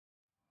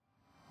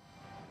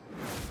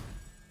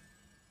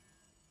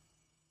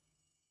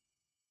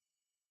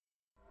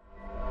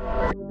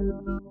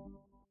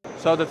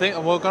So the thing,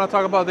 we're going to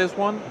talk about this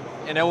one,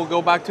 and then we'll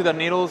go back to the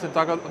needles and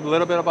talk a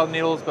little bit about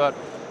needles, but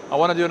I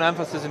want to do an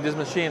emphasis in this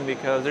machine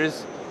because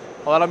there's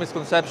a lot of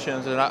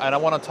misconceptions, and I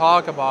want to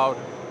talk about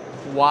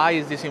why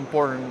is this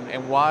important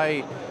and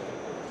why.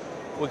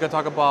 We can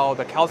talk about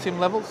the calcium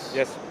levels.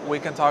 Yes. We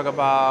can talk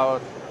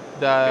about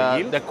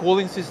the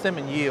cooling system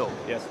and yield.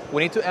 Yes.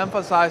 We need to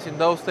emphasize in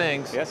those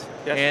things. Yes.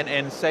 Yes.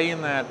 And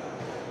saying that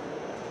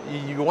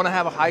you want to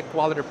have a high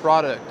quality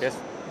product. Yes.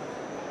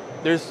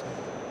 There's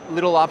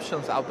little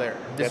options out there.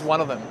 This is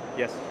one of them.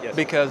 Yes. Yes.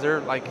 Because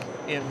they're like,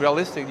 in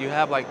realistic, you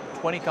have like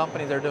 20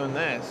 companies that are doing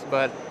this,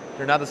 but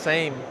they're not the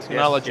same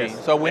technology. Yes.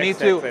 Yes. So we need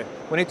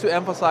to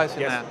emphasize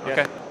in that.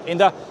 Yes.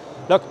 Okay.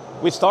 Look,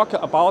 we talk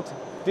about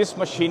this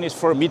machine is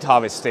for meat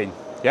harvesting.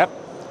 Yeah.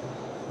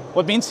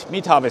 What means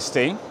meat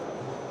harvesting?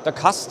 The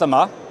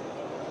customer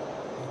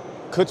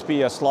could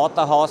be a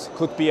slaughterhouse,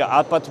 could be an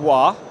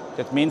abattoir.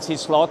 That means he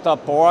slaughter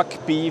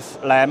pork, beef,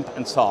 lamb,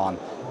 and so on.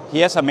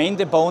 He has a main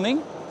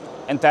deboning,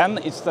 and then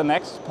it's the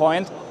next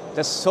point,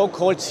 the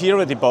so-called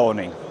zero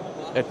deboning.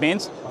 That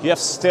means you have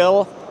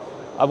still,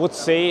 I would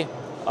say,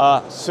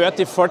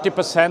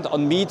 30-40%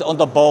 on meat on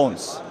the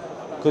bones.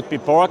 Could be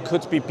pork,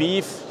 could be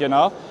beef, you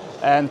know,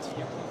 and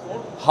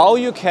how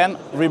you can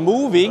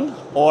removing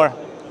or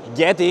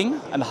getting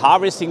and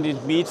harvesting the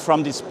meat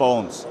from these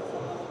bones.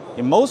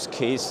 In most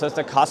cases,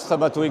 the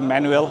customer doing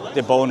manual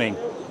deboning.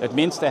 That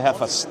means they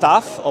have a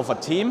staff of a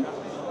team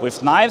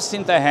with knives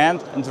in their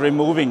hand and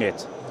removing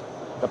it.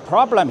 The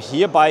problem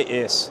hereby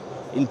is,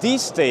 in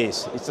these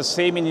days, it's the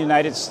same in the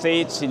United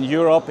States, in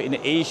Europe, in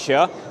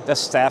Asia, the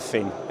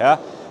staffing. Yeah?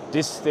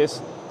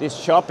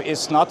 This job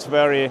is not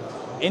very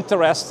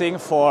interesting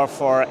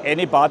for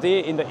anybody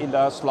in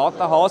the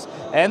slaughterhouse,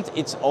 and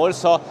it's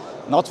also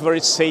not very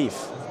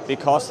safe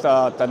because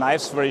the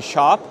knife's very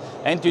sharp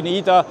and you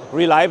need a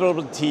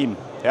reliable team.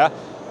 Yeah?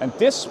 And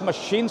this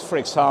machine, for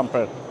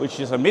example, which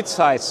is a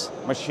mid-size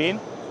machine,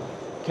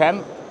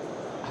 can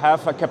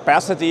have a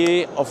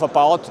capacity of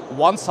about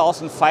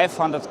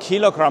 1,500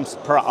 kilograms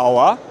per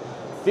hour.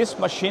 This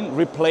machine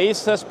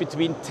replaces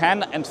between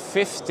 10 and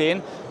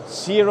 15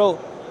 zero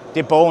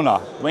deboner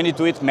when you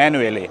do it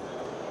manually.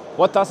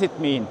 What does it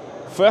mean?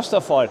 First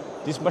of all,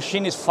 this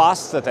machine is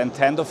faster than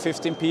 10 to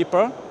 15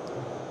 people,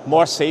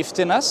 more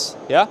safetiness.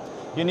 Yeah?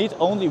 You need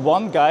only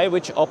one guy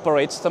which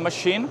operates the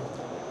machine.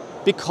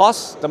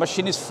 Because the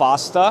machine is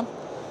faster,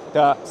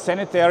 the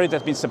sanitary,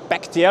 that means the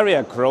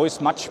bacteria grows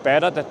much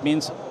better. That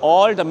means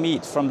all the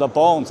meat from the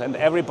bones, and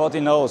everybody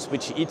knows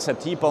which eats a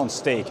T-bone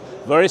steak.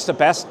 Where is the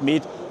best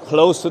meat?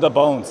 Close to the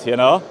bones, you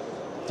know?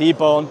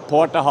 T-bone,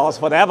 porterhouse,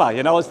 whatever.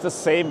 You know, it's the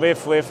same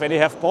with when you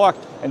have pork,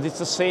 and it's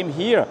the same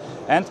here.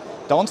 And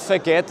don't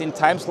forget, in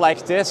times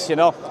like this, you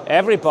know,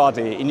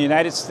 everybody in the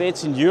United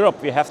States, in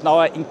Europe, we have now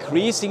an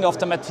increasing of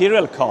the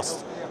material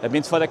cost. That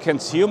means for the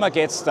consumer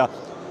gets the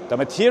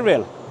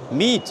material,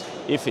 meat,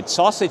 if it's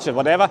sausage or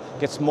whatever,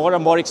 gets more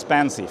and more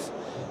expensive.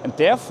 And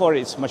therefore,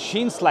 it's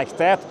machines like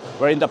that,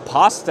 where in the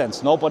past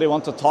tense, nobody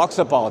wants to talk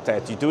about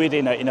that. You do it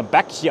in a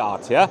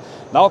backyard, yeah?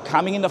 Now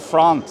coming in the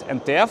front,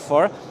 and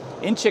therefore,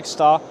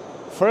 Injectstar,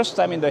 first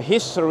time in the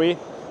history,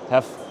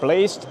 have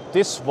placed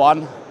this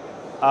one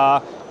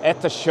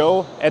at the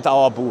show at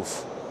our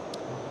booth.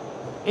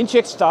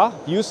 Injectstar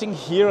using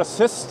here a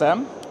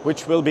system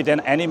which will be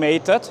then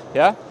animated,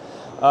 yeah,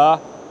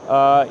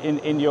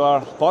 in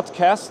your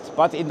podcast,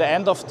 but in the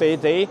end of the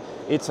day,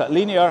 it's a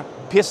linear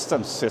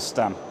piston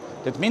system.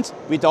 That means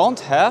we don't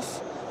have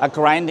a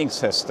grinding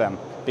system,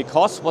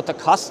 because what the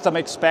customer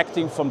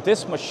expecting from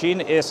this machine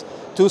is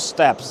two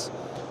steps.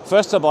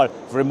 First of all,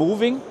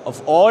 removing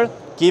of all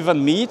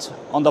given meat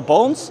on the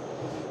bones.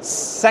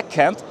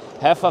 Second,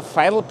 have a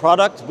final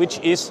product which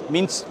is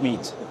minced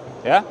meat.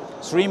 Yeah?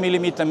 3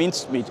 millimeter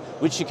minced meat,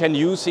 which you can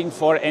using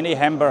for any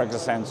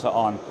hamburgers and so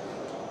on.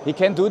 He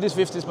can do this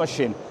with this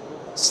machine.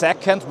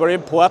 Second, very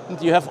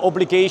important, you have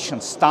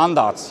obligations,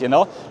 standards, you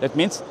know. That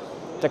means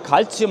the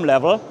calcium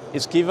level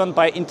is given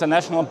by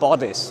international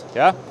bodies.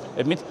 Yeah?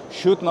 It means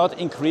should not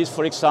increase,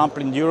 for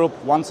example, in Europe,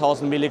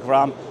 1,000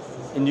 milligram.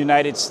 In the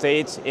United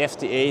States,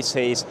 FDA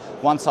says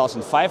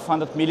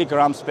 1,500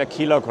 milligrams per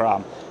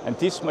kilogram. And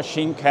this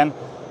machine can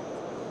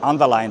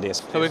underline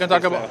this. So we can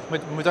talk about,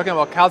 we're talking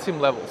about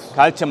calcium levels.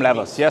 Calcium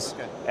levels, yes.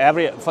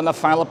 Okay. From the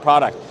final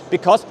product.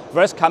 Because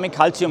where's coming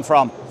calcium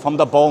from? From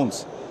the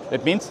bones.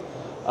 That means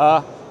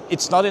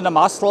it's not in the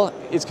muscle,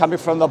 it's coming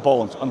from the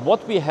bones. And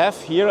what we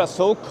have here a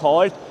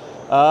so-called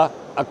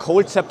a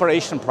cold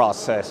separation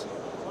process.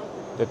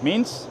 That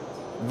means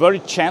very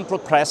gentle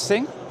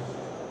pressing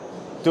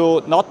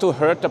not to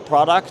hurt the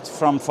product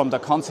from the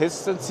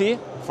consistency,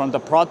 from the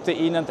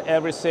protein and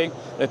everything.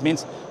 That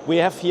means we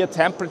have here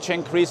temperature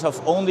increase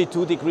of only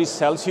 2 degrees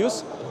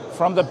Celsius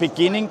from the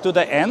beginning to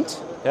the end.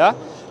 Yeah?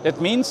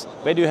 That means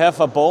when you have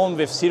a bone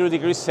with 0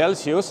 degrees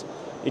Celsius,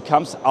 it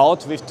comes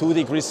out with 2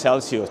 degrees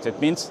Celsius. That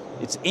means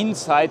it's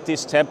inside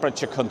this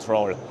temperature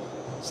control.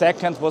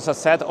 Second, was I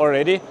said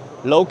already,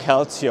 low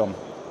calcium.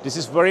 This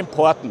is very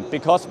important,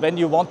 because when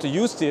you want to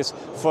use this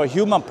for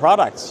human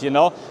products, you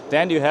know,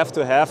 then you have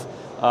to have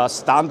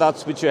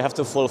standards which you have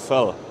to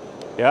fulfill.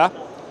 Yeah.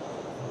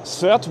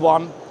 Third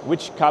one,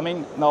 which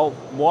coming now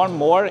more and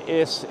more,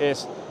 is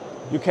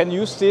you can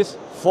use this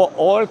for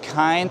all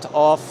kind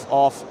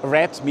of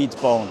red meat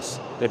bones.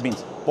 That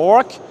means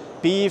pork,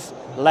 beef,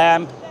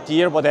 lamb,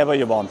 deer, whatever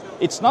you want.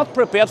 It's not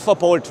prepared for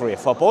poultry.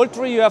 For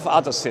poultry you have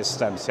other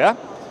systems, yeah?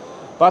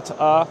 But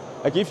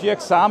I give you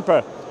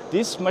example.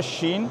 This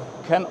machine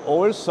can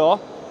also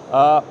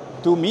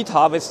do meat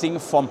harvesting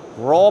from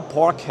raw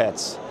pork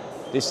heads.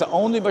 This is the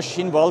only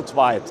machine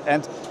worldwide.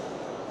 And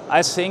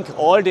I think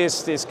all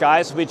these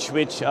guys which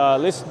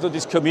listen to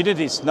these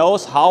communities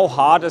knows how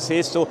hard it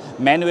is to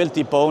manual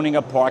deboning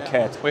a pork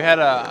head. We had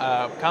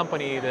a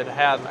company that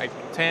had like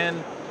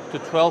 10 to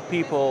 12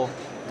 people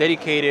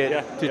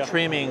dedicated to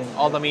trimming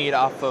all the meat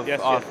off of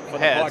heads.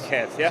 Pork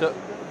heads, yeah.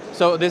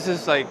 So this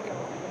is like,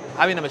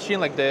 having a machine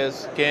like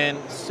this can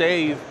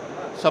save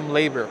some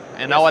labor.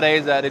 And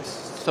nowadays that it's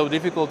so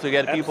difficult to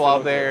get people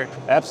out there.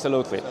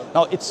 Absolutely.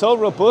 Now it's so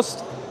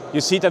robust.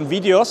 You see them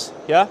videos,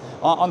 yeah,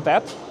 on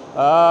that.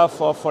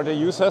 For the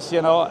users,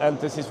 you know, and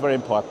this is very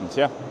important,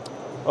 yeah.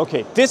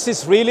 Okay, this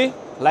is really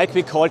like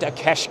we called a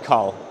cash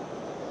cow.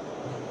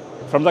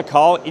 From the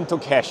cow into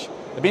cash.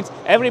 That means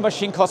every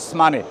machine costs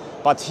money,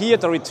 but here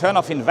the return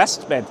of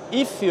investment,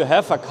 if you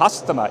have a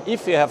customer,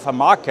 if you have a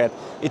market,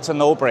 it's a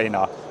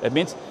no-brainer. That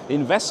means the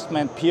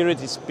investment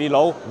period is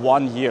below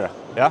 1 year,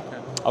 yeah.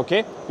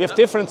 Okay, we have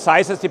different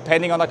sizes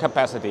depending on the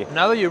capacity.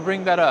 Now that you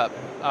bring that up,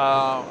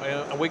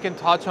 we can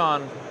touch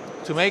on,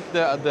 to make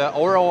the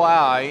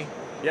ROI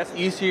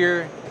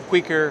easier,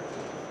 quicker,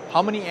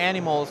 how many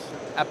animals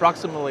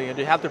approximately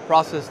do you have to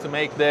process to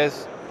make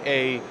this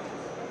a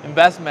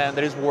investment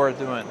that is worth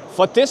doing?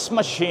 For this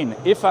machine,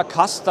 if a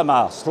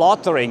customer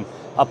slaughtering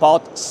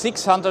about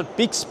 600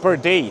 pigs per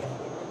day,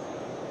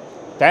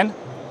 then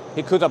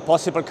he could a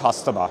possible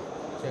customer.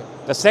 Okay.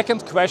 The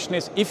second question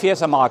is if he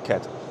has a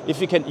market, if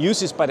he can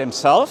use this by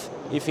himself,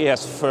 if he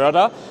has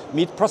further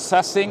meat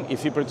processing,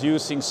 if he's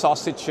producing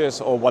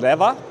sausages or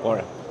whatever,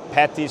 or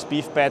patties,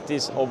 beef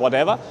patties or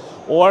whatever,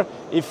 or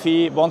if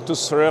he want to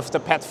serve the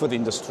pet food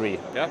industry.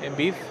 Yeah. And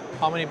beef,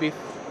 how many beef?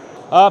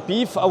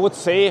 Beef, I would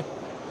say,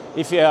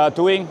 if you are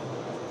doing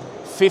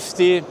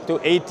 50 to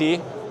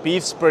 80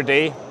 beefs per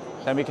day,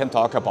 then we can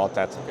talk about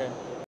that. Okay.